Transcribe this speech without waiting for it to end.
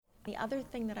The other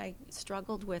thing that I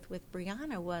struggled with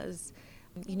Brianna was,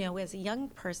 as a young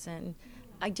person,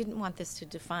 I didn't want this to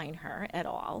define her at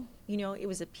all. It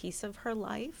was a piece of her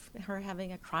life, her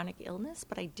having a chronic illness,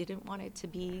 but I didn't want it to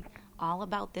be all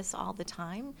about this all the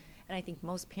time. And I think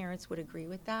most parents would agree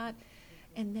with that.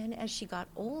 And then as she got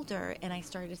older and I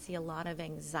started to see a lot of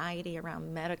anxiety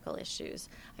around medical issues,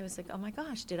 I was like, oh my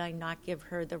gosh, did I not give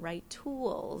her the right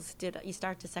tools? Did you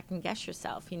start to second guess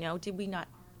yourself? Did we not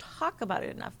talk about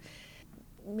it enough?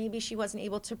 Maybe she wasn't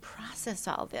able to process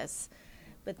all this.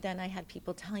 But then I had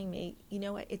people telling me,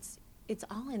 it's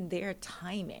all in their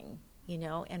timing,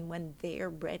 and when they're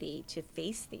ready to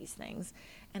face these things.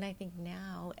 And I think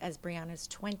now, as Brianna's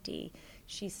 20,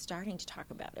 she's starting to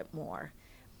talk about it more.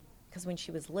 Because when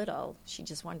she was little, she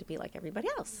just wanted to be like everybody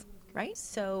else, right?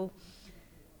 So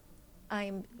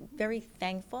I'm very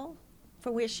thankful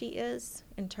for where she is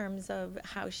in terms of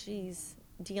how she's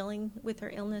dealing with her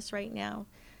illness right now.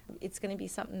 It's going to be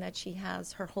something that she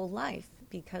has her whole life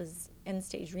because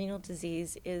end-stage renal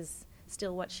disease is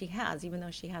still what she has, even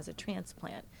though she has a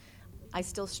transplant. I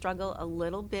still struggle a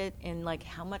little bit in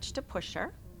how much to push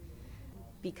her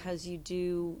because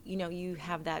you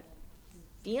have that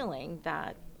feeling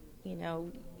that,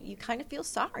 you kind of feel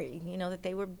sorry, that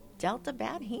they were dealt a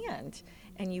bad hand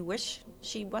and you wish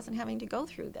she wasn't having to go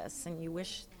through this and you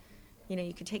wish,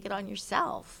 you could take it on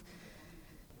yourself.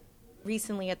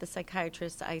 Recently at the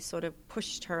psychiatrist, I sort of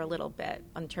pushed her a little bit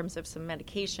in terms of some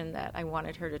medication that I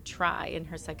wanted her to try, and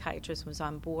her psychiatrist was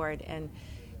on board, and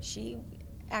she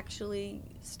actually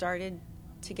started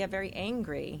to get very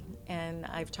angry. And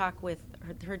I've talked with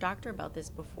her doctor about this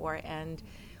before, and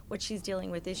what she's dealing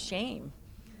with is shame.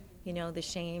 The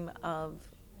shame of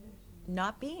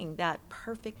not being that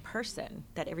perfect person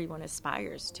that everyone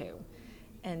aspires to.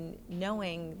 And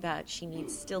knowing that she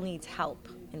still needs help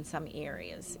in some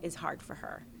areas is hard for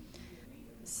her.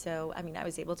 So, I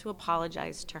was able to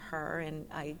apologize to her, and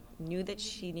I knew that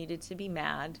she needed to be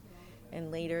mad.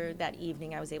 And later that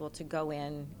evening, I was able to go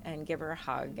in and give her a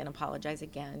hug and apologize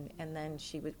again. And then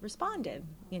she responded,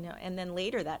 And then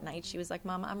later that night, she was like,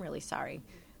 Mom, I'm really sorry.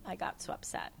 I got so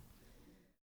upset.